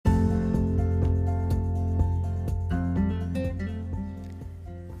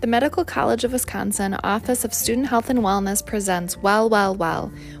The Medical College of Wisconsin Office of Student Health and Wellness presents Well, Well,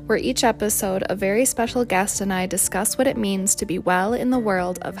 Well, where each episode a very special guest and I discuss what it means to be well in the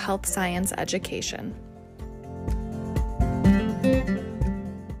world of health science education.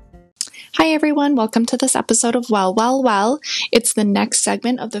 Hi everyone, welcome to this episode of Well, Well, Well. It's the next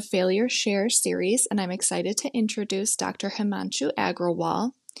segment of the Failure Share series, and I'm excited to introduce Dr. Himanshu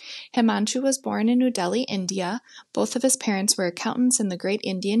Agrawal. Himanshu was born in New Delhi, India. Both of his parents were accountants in the great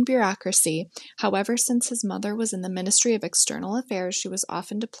Indian bureaucracy. However, since his mother was in the Ministry of External Affairs, she was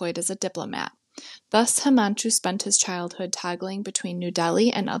often deployed as a diplomat. Thus, Himanshu spent his childhood toggling between New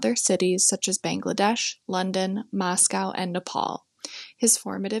Delhi and other cities such as Bangladesh, London, Moscow, and Nepal. His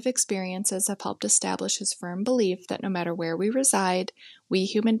formative experiences have helped establish his firm belief that no matter where we reside, we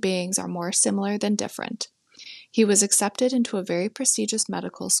human beings are more similar than different. He was accepted into a very prestigious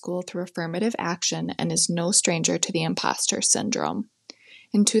medical school through affirmative action and is no stranger to the imposter syndrome.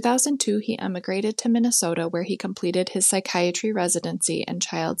 In 2002, he emigrated to Minnesota, where he completed his psychiatry residency and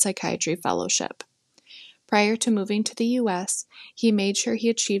child psychiatry fellowship. Prior to moving to the U.S., he made sure he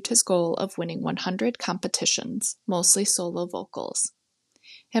achieved his goal of winning 100 competitions, mostly solo vocals.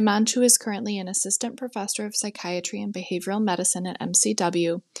 Himanshu is currently an assistant professor of psychiatry and behavioral medicine at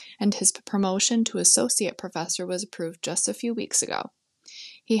MCW, and his promotion to associate professor was approved just a few weeks ago.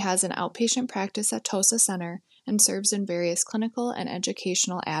 He has an outpatient practice at Tosa Center and serves in various clinical and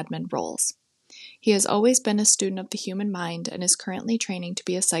educational admin roles. He has always been a student of the human mind and is currently training to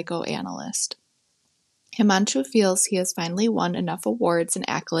be a psychoanalyst. Himanshu feels he has finally won enough awards and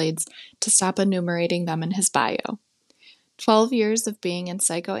accolades to stop enumerating them in his bio. 12 years of being in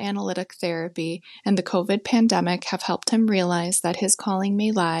psychoanalytic therapy and the COVID pandemic have helped him realize that his calling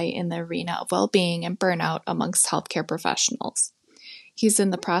may lie in the arena of well-being and burnout amongst healthcare professionals. He's in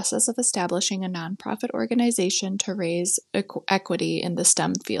the process of establishing a nonprofit organization to raise equity in the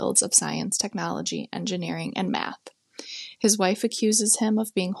STEM fields of science, technology, engineering, and math. His wife accuses him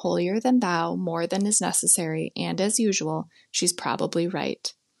of being holier than thou more than is necessary, and as usual, she's probably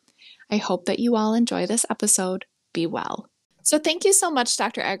right. I hope that you all enjoy this episode. Be well. So thank you so much,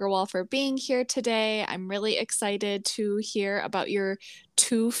 Dr. Agrawal, for being here today. I'm really excited to hear about your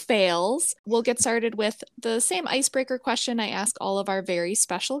two fails. We'll get started with the same icebreaker question I ask all of our very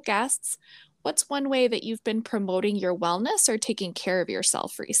special guests. What's one way that you've been promoting your wellness or taking care of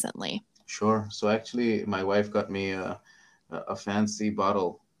yourself recently? Sure. So actually, my wife got me a fancy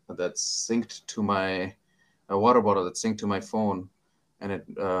bottle that's synced to a water bottle that's synced to my phone, and it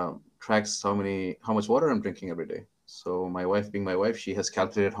tracks how much water I'm drinking every day. So my wife, being my wife, she has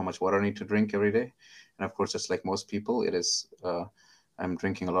calculated how much water I need to drink every day. And of course, just like most people, I'm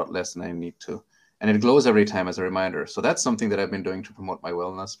drinking a lot less than I need to. And it glows every time as a reminder. So that's something that I've been doing to promote my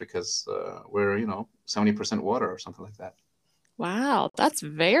wellness because we're, 70% water or something like that. Wow, that's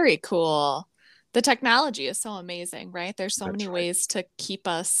very cool. The technology is so amazing, right? There's so many ways to keep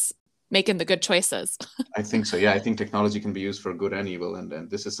us making the good choices. I think so. Yeah, I think technology can be used for good and evil. And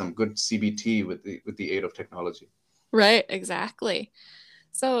this is some good CBT with the aid of technology. Right, exactly.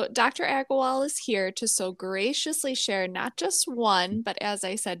 So Dr. Agrawal is here to so graciously share not just one, but as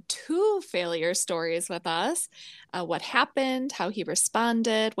I said, two failure stories with us. What happened, how he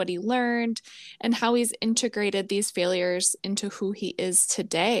responded, what he learned, and how he's integrated these failures into who he is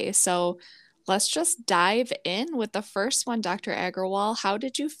today. So let's just dive in with the first one, Dr. Agrawal. How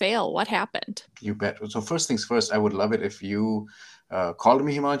did you fail? What happened? You bet. So first things first, I would love it if you called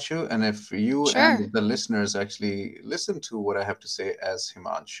me Himanshu, and if you Sure. and the listeners actually listen to what I have to say as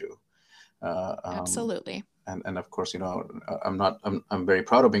Himanshu. Absolutely. And of course, I'm very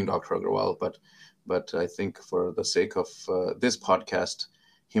proud of being Dr. Agrawal, but I think for the sake of this podcast,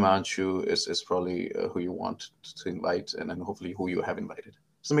 Himanshu is probably who you want to invite, and hopefully who you have invited.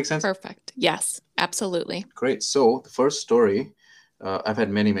 Does that make sense? Perfect. Yes, absolutely. Great. So the first story, I've had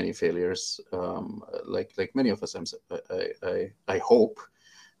many failures, like many of us. I hope,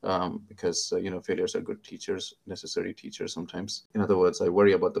 because failures are good teachers, necessary teachers sometimes. In other words, I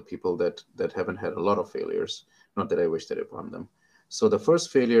worry about the people that haven't had a lot of failures. Not that I wish that upon them. So the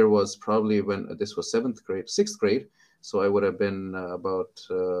first failure was probably when this was sixth grade. So I would have been about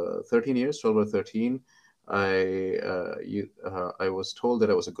 13 years, 12 or 13. I was told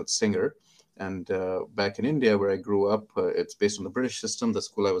that I was a good singer. And back in India, where I grew up, it's based on the British system. The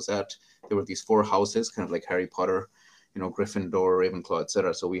school I was at, there were these 4 houses, kind of like Harry Potter, Gryffindor, Ravenclaw,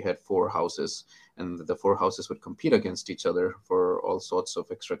 etc. So we had 4 houses, and the 4 houses would compete against each other for all sorts of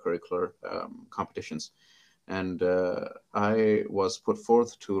extracurricular competitions. And I was put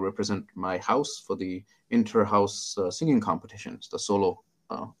forth to represent my house for the inter-house singing competitions, the solo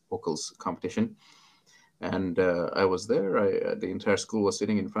vocals competition. And I was there. The entire school was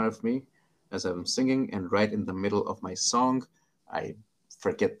sitting in front of me as I'm singing, and right in the middle of my song, I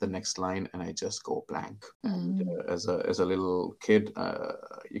forget the next line and I just go blank. And Mm, as a little kid,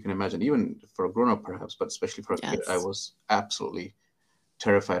 you can imagine, even for a grown up perhaps, but especially for a kid, I yes. was absolutely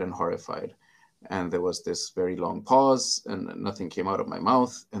terrified and horrified. And there was this very long pause, and nothing came out of my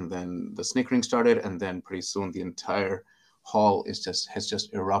mouth. And then the snickering started, and then pretty soon the entire hall has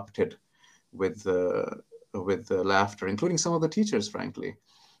just erupted with laughter, including some of the teachers, frankly.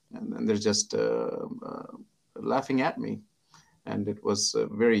 And then they're just laughing at me, and it was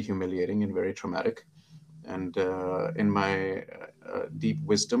very humiliating and very traumatic. And in my deep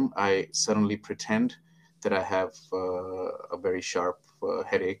wisdom, I suddenly pretend that I have a very sharp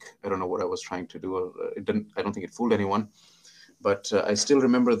headache. I don't know what I was trying to do. It didn't. I don't think it fooled anyone. But I still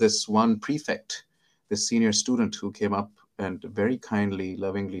remember this one prefect, this senior student who came up and very kindly,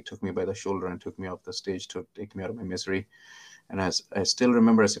 lovingly took me by the shoulder and took me off the stage to take me out of my misery. And as I still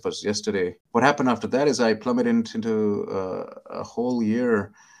remember as if it was yesterday. What happened after that is I plummeted into a whole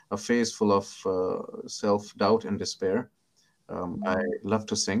year, a phase full of self-doubt and despair. I Mm, love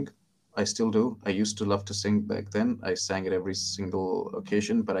to sing. I still do. I used to love to sing back then. I sang at every single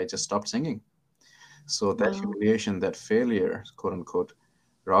occasion, but I just stopped singing. So that wow. humiliation, that failure, quote unquote,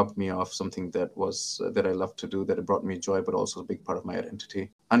 robbed me of something that I loved to do, that it brought me joy, but also a big part of my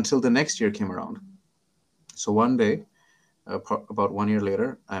identity. Until the next year came around. So one day, about 1 year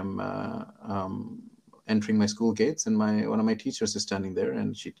later, I'm entering my school gates, and my one of my teachers is standing there,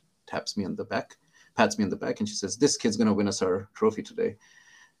 and she taps me on the back, pats me on the back, and she says, "This kid's gonna win us our trophy today."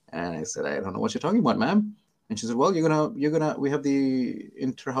 And I said, "I don't know what you're talking about, ma'am." And she said, "Well, we have the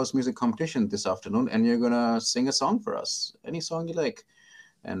inter-house music competition this afternoon, and you're gonna sing a song for us, any song you like."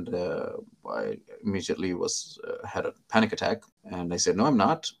 And I immediately was had a panic attack, and I said, "No, I'm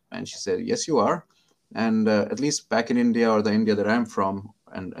not." And she said, "Yes, you are." And at least back in India, or the India that I'm from,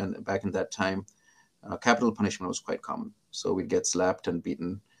 and back in that time, capital punishment was quite common. So we'd get slapped and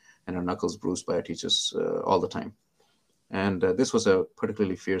beaten, and our knuckles bruised by our teachers all the time. And this was a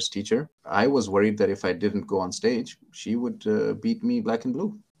particularly fierce teacher. I was worried that if I didn't go on stage, she would beat me black and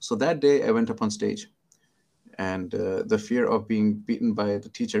blue. So that day, I went up on stage, and the fear of being beaten by the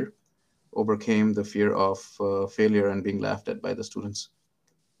teacher overcame the fear of failure and being laughed at by the students.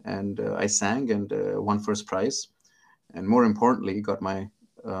 And I sang and won first prize, and more importantly, got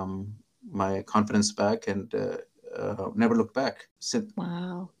um, my confidence back, and never looked back.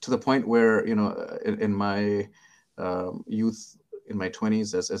 Wow. To the point where, in my youth, in my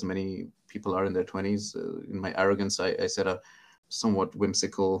 20s, as many people are in their 20s, in my arrogance, I set a somewhat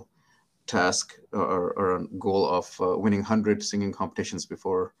whimsical task, or a goal of winning 100 singing competitions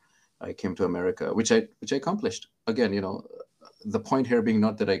before I came to America, which I accomplished. Again, the point here being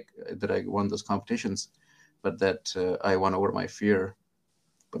not that I won those competitions, but that I won over my fear,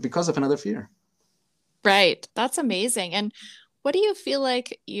 but because of another fear. Right. That's amazing. And what do you feel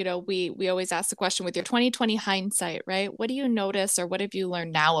like, we always ask the question with your 2020 hindsight, right? What do you notice or what have you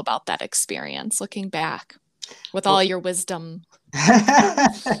learned now about that experience looking back with Well, all your wisdom?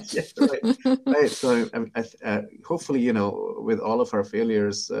 yeah, right, right. So hopefully, with all of our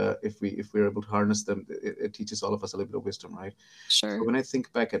failures, if we're able to harness them, it teaches all of us a little bit of wisdom, right? So Sure. when I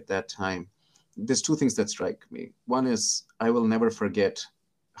think back at that time, there's two things that strike me. One is I will never forget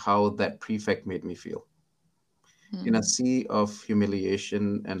how that prefect made me feel. In a Mm, sea of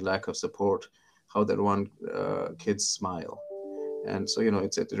humiliation and lack of support, how that one kid's smile. And so,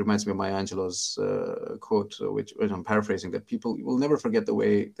 it reminds me of Maya Angelou's quote, which I'm paraphrasing, that people will never forget the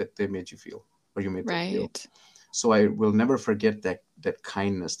way that they made you feel, or you made them feel. right. So I will never forget that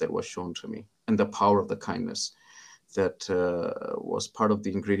kindness that was shown to me, and the power of the kindness that was part of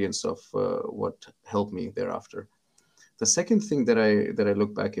the ingredients of what helped me thereafter. The second thing that I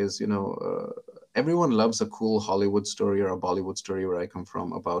look back is, everyone loves a cool Hollywood story or a Bollywood story where I come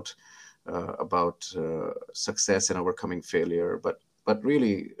from about success and overcoming failure. But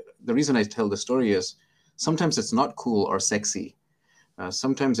really, the reason I tell the story is sometimes it's not cool or sexy.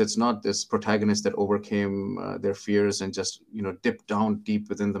 Sometimes it's not this protagonist that overcame their fears and just dipped down deep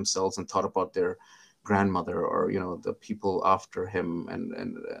within themselves and thought about their grandmother, or the people after him,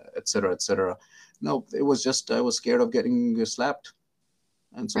 and et cetera, et cetera. No, it was just I was scared of getting slapped.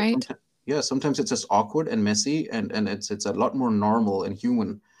 And so Right. sometimes, yeah, sometimes it's just awkward and messy, and it's a lot more normal and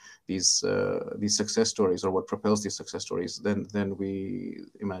human, these success stories, or what propels these success stories, than we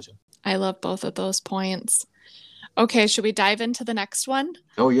imagine. I love both of those points. Okay, should we dive into the next one?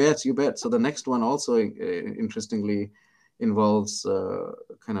 Oh yes, you bet. So the next one also interestingly involves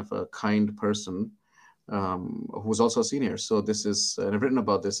kind of a kind person. who was also a senior. So this is, and I've written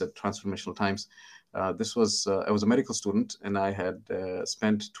about this at Transformational Times. I was a medical student, and I had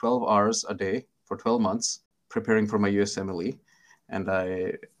spent 12 hours a day for 12 months preparing for my USMLE, and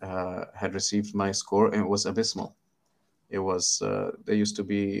I had received my score, and it was abysmal. It was there used to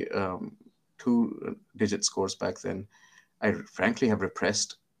be two-digit scores back then. I frankly have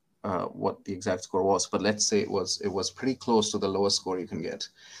repressed what the exact score was, but let's say it was pretty close to the lowest score you can get,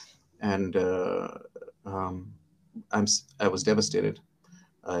 and um, I was devastated.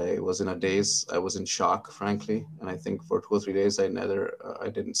 I was in a daze. I was in shock, frankly, and I think for 2 or 3 days I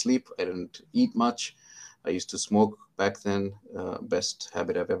didn't sleep. I didn't eat much. I used to smoke back then, best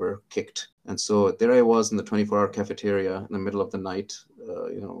habit I've ever kicked. And so there I was in the 24-hour cafeteria in the middle of the night,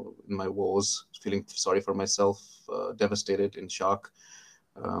 in my woes, feeling sorry for myself, devastated, in shock.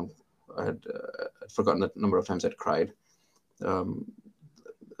 Um, I'd forgotten the number of times I'd cried. Um,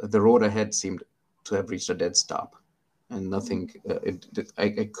 the road ahead seemed to have reached a dead stop, and nothing.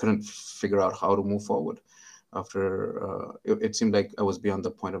 I couldn't figure out how to move forward. After it seemed like I was beyond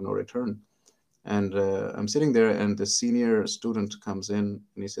the point of no return. And I'm sitting there, and the senior student comes in,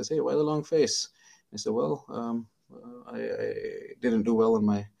 and he says, "Hey, why the long face?" I said, "Well, I didn't do well in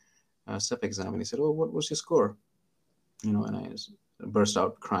my step exam." And he said, "Oh, what was your score?" And I burst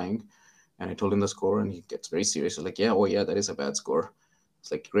out crying, and I told him the score, and he gets very serious. He's like, "Yeah, oh yeah, that is a bad score."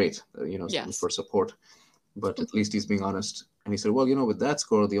 It's like, great, Yes. for support, but at least he's being honest. And he said, "Well, with that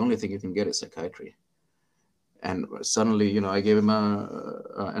score, the only thing you can get is psychiatry." And suddenly, I gave him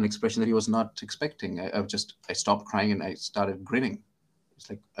an expression that he was not expecting. I stopped crying and I started grinning. It's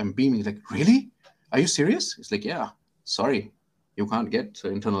like, I'm beaming. He's like, "Really? Are you serious?" It's like, "Yeah, sorry, you can't get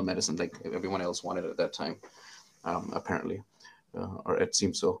internal medicine like everyone else wanted at that time, apparently, or it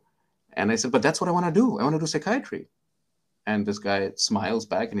seems so." And I said, "But that's what I want to do. I want to do psychiatry." And this guy smiles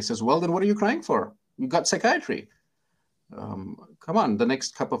back and he says, "Well, then what are you crying for? You got psychiatry. Come on, the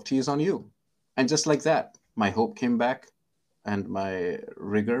next cup of tea is on you." And just like that, my hope came back and my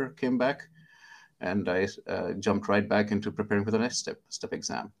rigor came back. And I jumped right back into preparing for the next step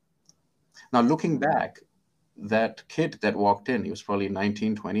exam. Now, looking back, that kid that walked in, he was probably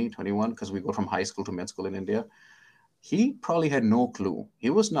 19, 20, 21, because we go from high school to med school in India. He probably had no clue. He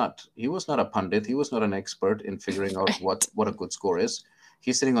was not a pundit. He was not an expert in figuring out Right. what a good score is.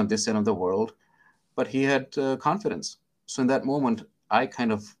 He's sitting on this end of the world, but he had confidence. So in that moment, I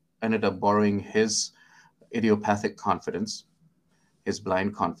kind of ended up borrowing his idiopathic confidence, his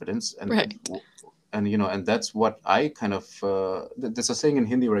blind confidence, Right. and that's what I kind of. There's a saying in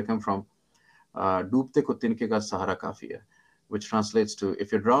Hindi where I come from, "Doobte ko tinke ka sahara kafi hai," which translates to,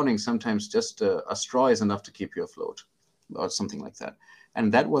 if you're drowning, sometimes just a straw is enough to keep you afloat, or something like that.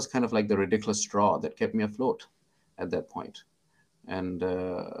 And that was kind of like the ridiculous straw that kept me afloat at that point. And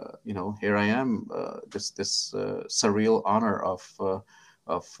here I am, this surreal honor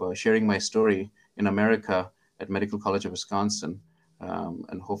of sharing my story in America at Medical College of Wisconsin,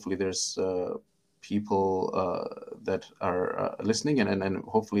 and hopefully there's people that are listening, and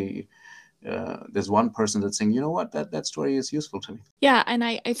hopefully there's one person that's saying, "You know what, that story is useful to me." Yeah, and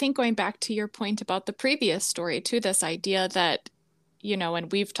I think going back to your point about the previous story, too, this idea that,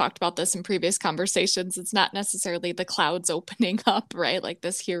 and we've talked about this in previous conversations, it's not necessarily the clouds opening up, right? Like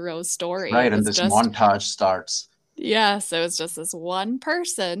this hero story. It Right, and was this just, montage starts. yes, it was just this one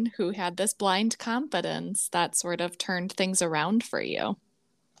person who had this blind confidence that sort of turned things around for you.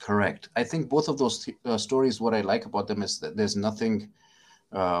 Correct. I think both of those stories, what I like about them is that there's nothing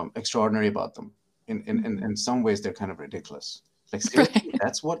extraordinary about them. In some ways, they're kind of ridiculous. Like, seriously, Right.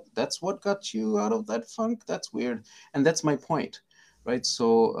 that's what got you out of that funk? That's weird. And that's my point, right? So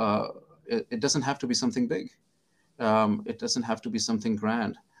it doesn't have to be something big. It doesn't have to be something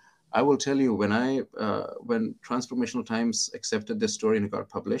grand. I will tell you, when Transformational Times accepted this story and it got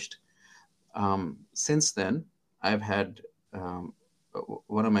published, since then I've had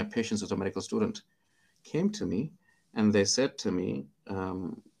one of my patients who's a medical student came to me and they said to me,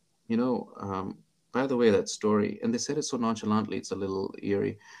 you know, by the way, that story, and they said it so nonchalantly, it's a little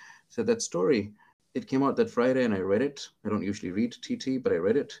eerie. Said that story, it came out that Friday and I read it. I don't usually read TT, but I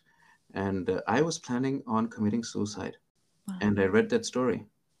read it. And I was planning on committing suicide. Wow. And I read that story.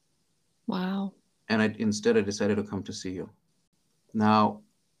 Wow. And instead I decided to come to see you. Now,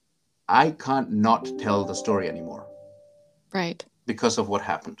 I can't not tell the story anymore Right. because of what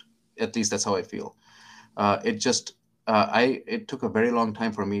happened. At least that's how I feel. It just it took a very long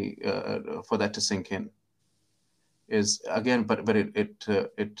time for me for that to sink in. Is again, but it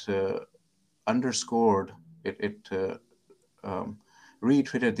underscored it um,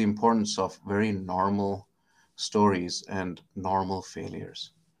 reiterated the importance of very normal stories and normal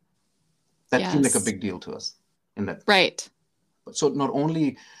failures. That seemed like a Yes. big deal to us in that. Right. So not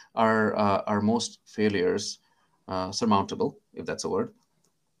only are most failures surmountable, if that's a word,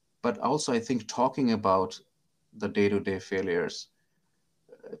 but also I think talking about the day-to-day failures,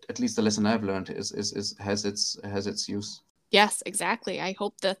 at least the lesson I've learned is has its use. Yes, exactly. I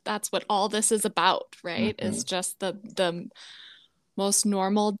hope that that's what all this is about, right? Hmm. Is just the most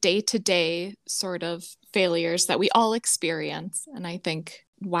normal day-to-day sort of failures that we all experience. And I think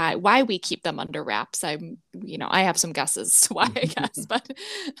why we keep them under wraps. I have some guesses to why, I guess, but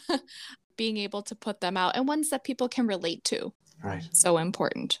being able to put them out and ones that people can relate to. Right. So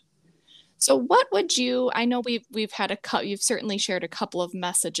important. So what would you, I know we've had you've certainly shared a couple of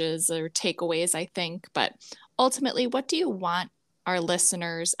messages or takeaways, I think, but ultimately, what do you want our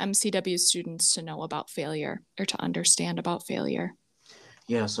listeners, MCW students, to know about failure or to understand about failure?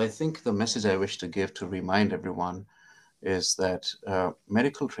 Yeah, so I think the message I wish to give to remind everyone is that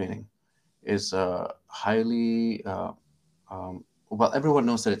medical training is highly, well, everyone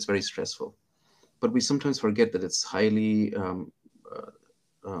knows that it's very stressful, but we sometimes forget that it's highly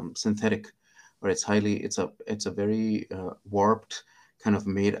synthetic, or it's a very warped, kind of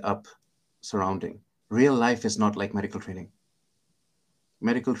made up surrounding. Real life is not like medical training.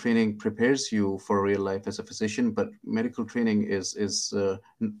 Medical training prepares you for real life as a physician, but medical training is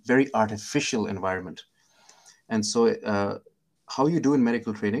very artificial environment. And so how you do in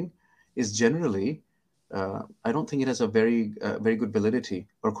medical training is generally, I don't think it has a very good validity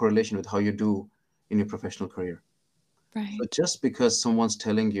or correlation with how you do in your professional career. So Right. just because someone's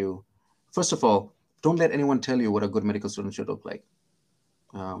telling you, first of all, don't let anyone tell you what a good medical student should look like.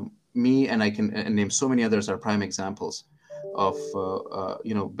 Me and I can name so many others are prime examples of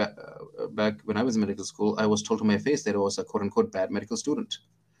back when I was in medical school, I was told to my face that I was a quote unquote bad medical student,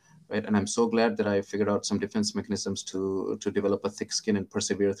 right? And I'm so glad that I figured out some defense mechanisms to develop a thick skin and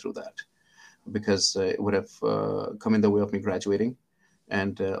persevere through that, because it would have come in the way of me graduating,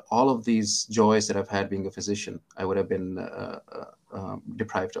 and all of these joys that I've had being a physician, I would have been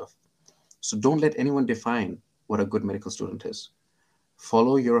deprived of. So don't let anyone define what a good medical student is.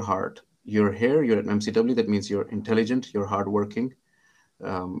 Follow your heart. You're here, you're at MCW, that means you're intelligent, you're hardworking,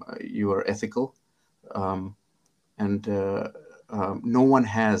 you are ethical, um, and no one,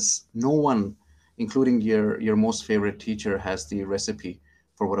 including your most favorite teacher, has the recipe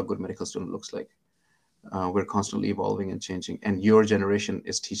for what a good medical student looks like. We're constantly evolving and changing, and your generation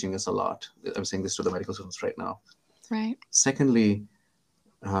is teaching us a lot. I'm saying this to the medical students right now. Right. Secondly,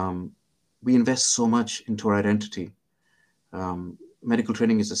 um, we invest so much into our identity. Medical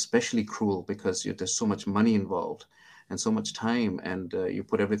training is especially cruel because there's so much money involved and so much time, and you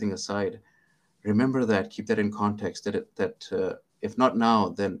put everything aside. Remember that, keep that in context, that if not now,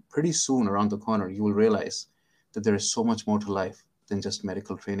 then pretty soon around the corner, you will realize that there is so much more to life than just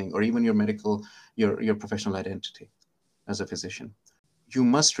medical training or even your professional identity as a physician. You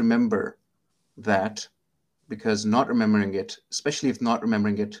must remember that, because not remembering it, especially if not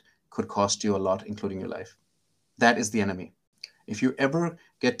remembering it, could cost you a lot, including your life. That is the enemy. If you ever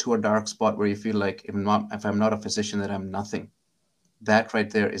get to a dark spot where you feel like if I'm not a physician, that I'm nothing, that right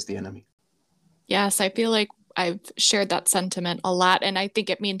there is the enemy. Yes, I feel like I've shared that sentiment a lot, and I think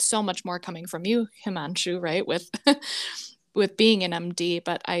it means so much more coming from you, Himanshu, right? With with being an MD,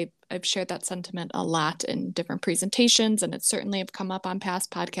 but I've shared that sentiment a lot in different presentations, and it certainly have come up on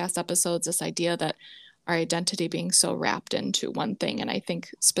past podcast episodes, this idea that our identity being so wrapped into one thing. And I think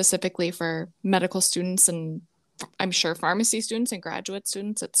specifically for medical students, and I'm sure pharmacy students and graduate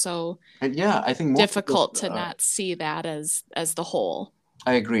students, it's so And yeah, I think most of those, difficult to not see that as the whole.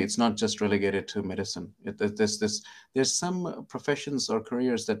 I agree. It's not just relegated to medicine. There's some professions or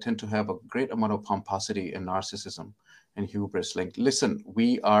careers that tend to have a great amount of pomposity and narcissism and hubris. Like, listen,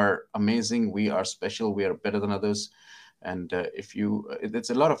 we are amazing, we are special, we are better than others, and if you,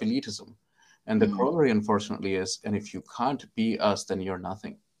 it's a lot of elitism. And the Mm, corollary, unfortunately, is, and if you can't be us, then you're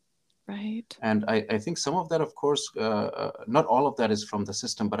nothing. right. And I think some of that, of course, not all of that is from the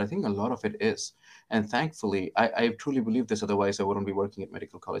system, but I think a lot of it is. And thankfully, I truly believe this, otherwise I wouldn't be working at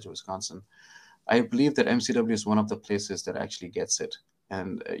Medical College of Wisconsin. I believe that MCW is one of the places that actually gets it.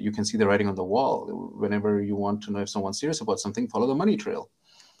 And you can see the writing on the wall. Whenever you want to know if someone's serious about something, follow the money trail.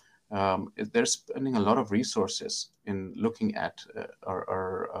 They're spending a lot of resources in looking at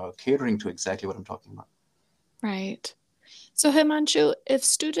or catering to exactly what I'm talking about. Right. So, Himanshu, if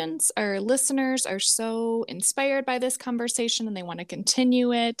students or listeners are so inspired by this conversation and they want to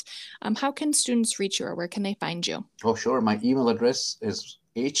continue it, how can students reach you or where can they find you? Oh, sure. My email address is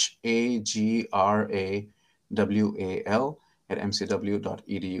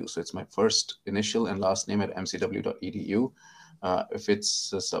hagrawal@mcw.edu. So it's my first initial and last name at mcw.edu. If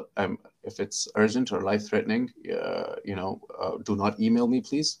it's urgent or life threatening, do not email me,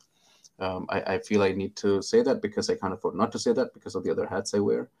 please. I feel I need to say that because I can't afford not to say that because of the other hats I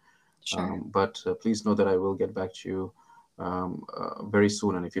wear. Sure. But please know that I will get back to you very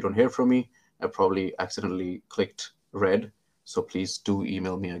soon. And if you don't hear from me, I probably accidentally clicked read. So please do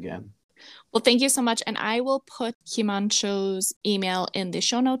email me again. Well, thank you so much. And I will put Himanshu's email in the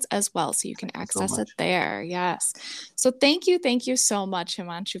show notes as well, so you can Thank you so access it much. there. Yes. So thank you so much,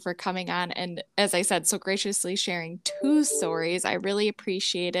 Himanshu, for coming on. And as I said, so graciously sharing two stories. I really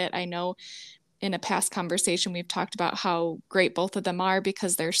appreciate it. I know in a past conversation, we've talked about how great both of them are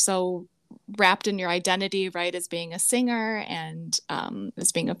because they're so wrapped in your identity, right, as being a singer and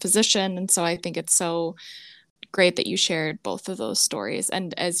as being a physician. And so I think it's so great that you shared both of those stories.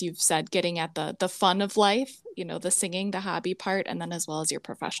 And as you've said, getting at the fun of life, the singing, the hobby part, and then as well as your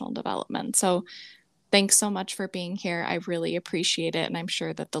professional development. So thanks so much for being here. I really appreciate it. And I'm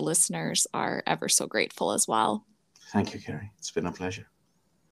sure that the listeners are ever so grateful as well. Thank you, Carrie. It's been a pleasure.